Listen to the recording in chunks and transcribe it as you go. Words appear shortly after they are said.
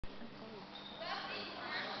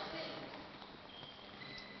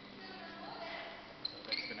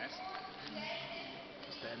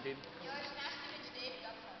stand-in. Ja, ich naschte mit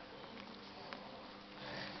Stehplatz.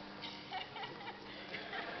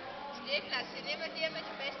 Stehplatz, sind immer die mit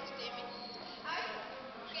der besten Stimme. Also,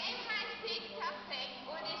 Game heißt Tic-Tac-Tech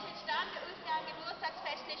und ist entstanden aus dem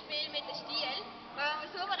Geburtstagsfestspiel mit dem Stiel, weil man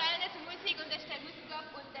muss umrennen zur Musik und dann stellt Musik ab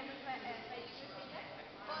und dann muss man zwei Schuhe finden.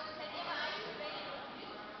 Und es hat immer eins zu wenig.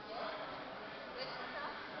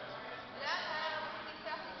 Ja, die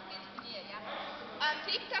Sache ist diskriminiert, ja. Am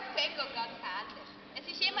Tic-Tac-Tech geht ganz anders. Es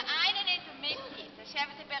ist immer einer in der Mitte, das ist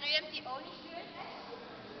eben der berühmte Oni-Stuhl.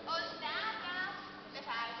 Und der darf den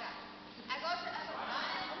Fall sagen. Er geht aber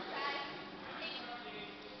an und sagt, Tick.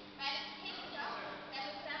 Weil Tic-Tac, der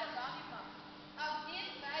muss selber gar nicht machen. Aber die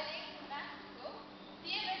zwei links und rechts so,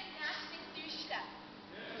 die müssen erst mit täuschen.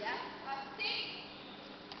 Ja, also Tick.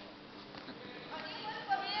 Und ich muss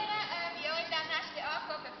probieren, wie ich dann erst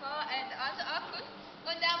angehe, bevor der andere ankommt.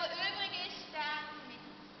 Und der, der übrig ist, der muss mit.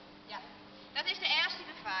 Ja, das ist der erste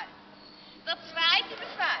Befehl. Der zweite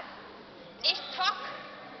Befehl ist Tock.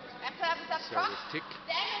 So with Tick,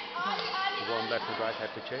 the one left and right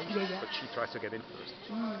have to change, but she tries to get in first.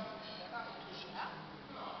 Dann,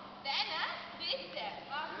 bitte,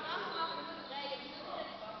 was machen wir für die drei Minuten?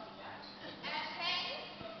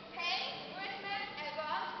 Peng muss man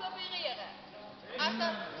ganz kooperieren. Also,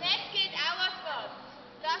 nicht geht auch als was.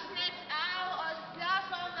 Das nützt auch als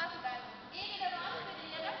Plattform, als wenn irgendwas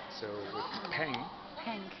verlieren. So with Peng,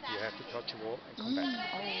 you have to touch a wall and come back.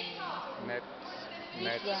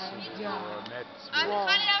 Nets, Also wall.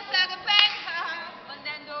 kann ich auch sagen, Peng, haha, und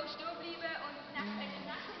dann da stehen bleiben und nachher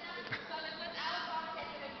soll ich das auch machen,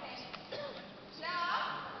 hätte ich Peng. Klar?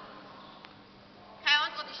 Keine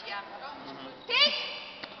Antwort ist ja. Tick!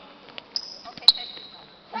 Okay, test it noch.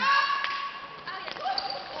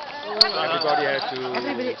 Everybody has to...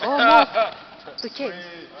 Everybody almost to change.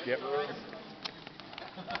 Yep.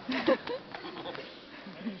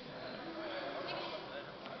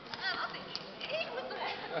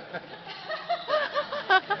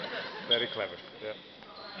 Very clever. Yeah.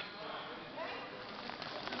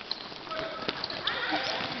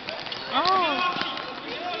 Oh.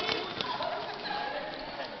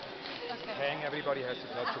 Peng, everybody has to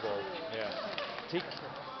touch the ball. Yeah. Tick,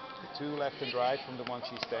 the two left and right from the one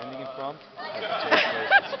she's standing in front. Have to change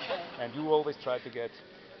places. And you always try to get.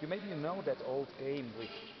 You know that old game with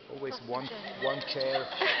always one chair,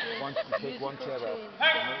 you take one chair out.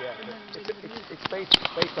 Yeah. It's based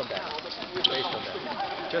on that. It's based on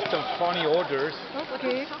that. Just some funny orders.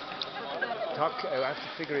 Okay. Tuck, I have to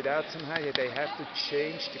figure it out somehow. Yeah, they have to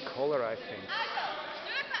change the color, I think.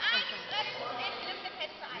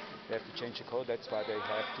 They have to change the color. That's why they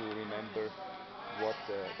have to remember what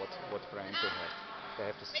brand they have. They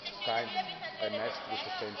have to find a nest with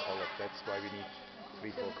the same color. That's why we need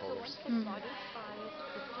 3-4 colors.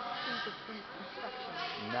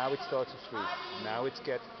 Now it starts with 3. Now it's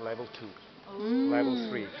get level 2. Level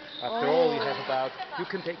 3. After all, you have about, you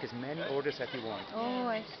can take as many orders as you want. Oh,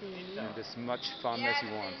 I see. And as much fun as you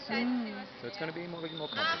want. So it's going to be a little more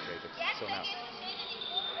complicated. So now.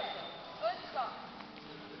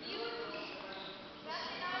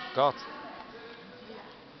 God.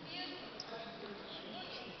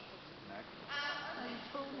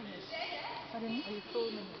 Are you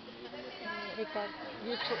filming it? Record.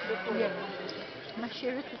 You put yeah. Ma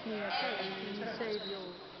share it with me, okay? And you save your.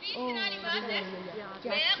 Oh,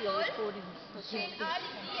 yeah. Your recording. Okay.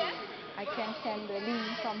 I can send the link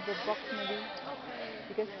from the box maybe. Okay.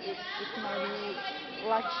 Because it might be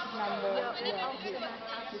large number. Yeah.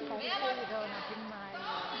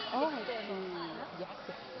 Oh, I see. Yes.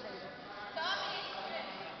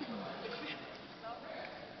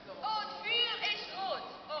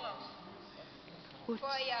 Goed.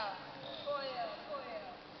 Feuer.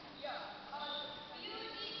 Ja.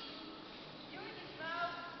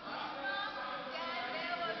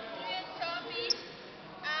 Zombies,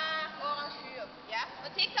 Orange. Ja?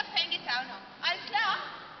 Und Tic-Tac-Peng geht's auch noch. Alles klar?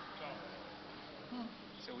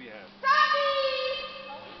 So we have.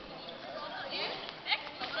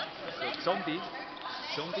 Zombie!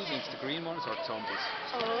 So zombie means the green ones are zombies.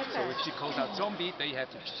 Oh, okay. So if she calls out zombie, they have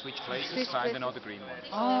to switch places, find another green one.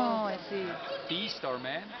 Oh, I see. Beast or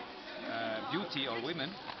man, beauty or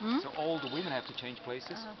women. So all the women have to change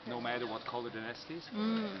places, no matter what color the nest is.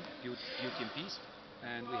 Beauty and beast.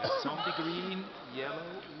 And we have zombie green,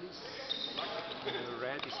 yellow is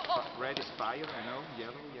red is fire. I know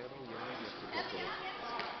yellow. You have to go for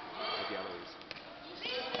what yellow is.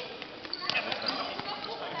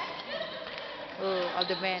 Oh, of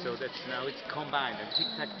the men. So that's now it's combined, and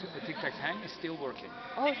tic tac hang is still working.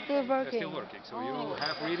 Oh, still working. Still working. So Oh. you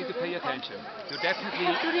have really to pay attention. You definitely,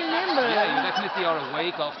 Have to remember. yeah, you definitely are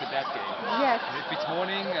awake after that game. Yes. And if it's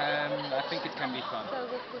morning, I think it can be fun. So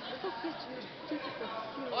who gives you typical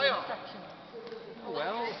skill instruction?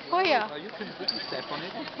 Well, Oh, yeah. you can step on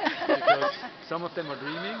it because some of them are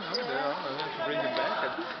dreaming. Oh, they are. I have to bring them back.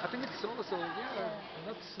 And I think it's also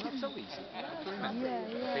not so easy to remember.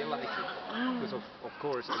 Yeah. They like it because of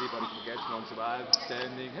course everybody forgets once in a while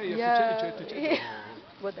standing. Hey, you Yeah. have to change.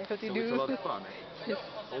 Oh. What I have to So do. it's a lot of fun.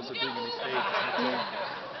 Also doing a mistake is not so.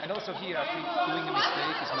 And also here, I think doing a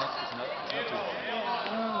mistake is not too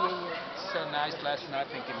hard. It's a nice lesson, I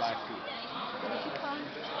think, in life too.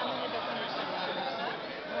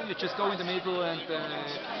 Well, you just go in the middle and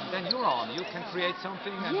then you're on. You can create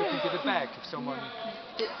something and you can give it back if someone.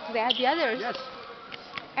 To the others. Yes.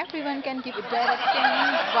 Everyone can give a direction.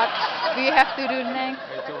 What we have to do next.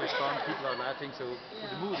 It's always fun. People are laughing, so for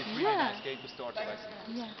the mood, it's really a nice game to start the lesson.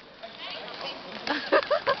 Yeah.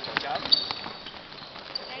 Watch out.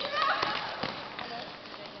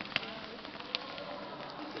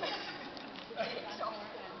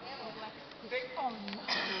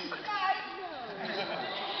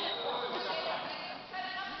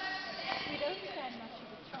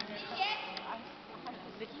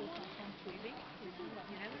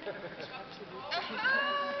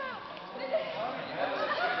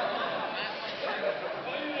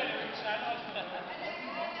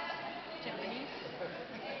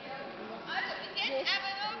 Also bis jetzt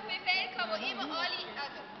aber noch Befehl kann man immer alle,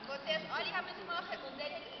 also wo zuerst alle haben müssen machen und dann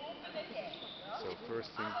den Gruppenbefehl. So first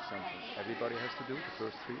thing, something everybody has to do, the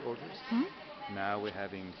first 3 orders. Now we're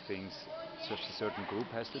having things just a certain group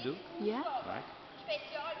has to do, Yeah. right?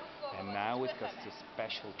 Spezialaufgaben. And now it got the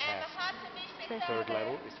special Man task. hat zum Beispiel Third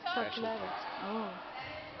level is Third special level. task. Oh.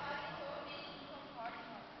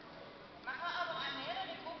 Man kann aber an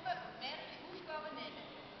mehrere Gruppen mehrere Aufgaben nehmen.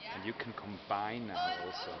 Ja? And you can combine now Und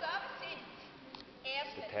also. Aufgaben sind The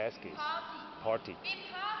erstens task is Party. party. Bei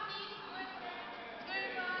Party muss man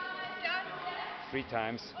 3-mal tanzen 3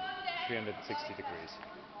 times, und 360 degrees.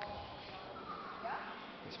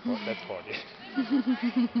 That's party.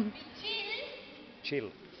 mit Chill.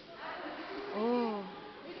 Chill. Oh.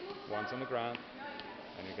 Once on the ground,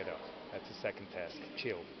 and you get up. That's the second task.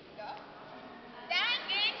 Chill. Dann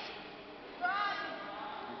geht's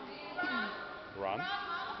Run. Marathon.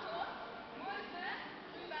 Muss man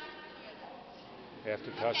 3 Bänder You have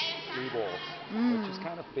to touch 3 walls, which is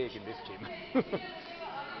kind of big in this gym.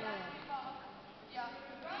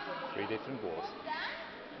 3 different walls.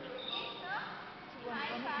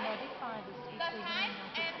 Das heißt,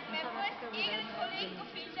 man muss irgendwo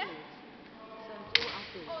finden.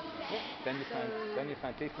 Then you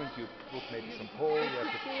find different. You put maybe some pole. You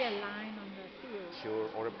have to See a line on the field. sure,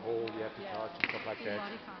 or a pole you have to touch and stuff like that.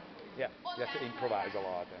 Yeah, you have to improvise a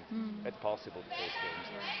lot, and that's possible for those games.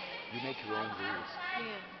 You make your own rules.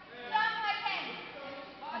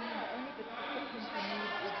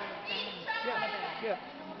 Yeah.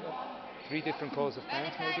 3 different colors of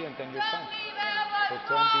dance maybe, and then you're fine. For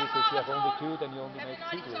zombies, if you have only 2, then you only make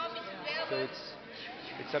 2 groups. So it's.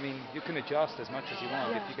 I mean, you can adjust as much as you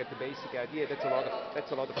want. If you get the basic idea, that's a lot of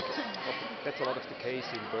the case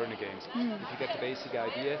in burner games. If you get the basic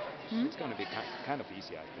idea, it's going to be kind of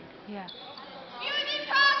easy, I think. Yeah.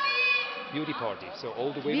 Beauty party. So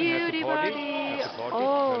all the women have to party,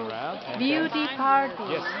 Oh. turn around. And Beauty party.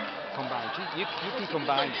 Yes, combine. You can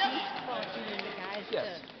combine.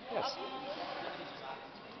 Yes.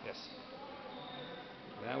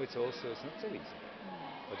 Now it's not so easy.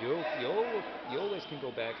 But you always can go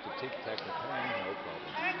back to tic tac or hang, no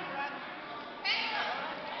problem.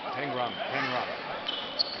 Hang run.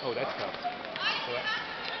 Oh, that's tough.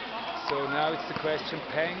 So now it's the question,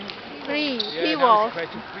 peng. 3 Yeah, now walls. it's the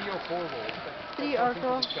question 3 or 4 walls. That's 3 or something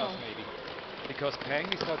 4 to discuss maybe. Because peng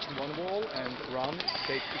is touching 1 wall and run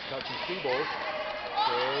is touching 3 walls.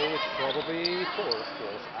 So it's probably 4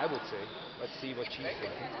 walls, I would say. Let's see what she's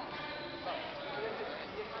thinking.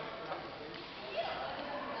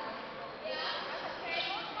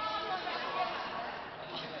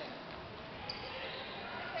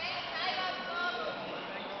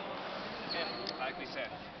 Like we said,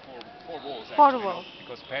 4 walls. 4 actually, walls.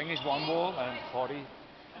 Because peng is 1 wall and party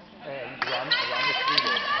and run is 3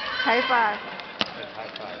 walls. High five. And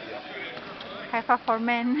high five, yeah. High five for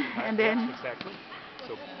men. And then Exactly.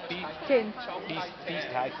 So change. peace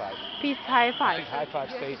high five. Peace high I five. think high five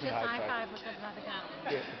stays in high five.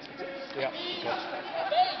 Yeah, because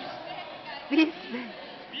Peace.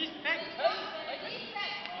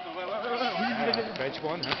 French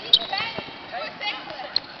one, huh?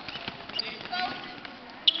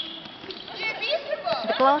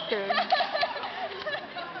 closer.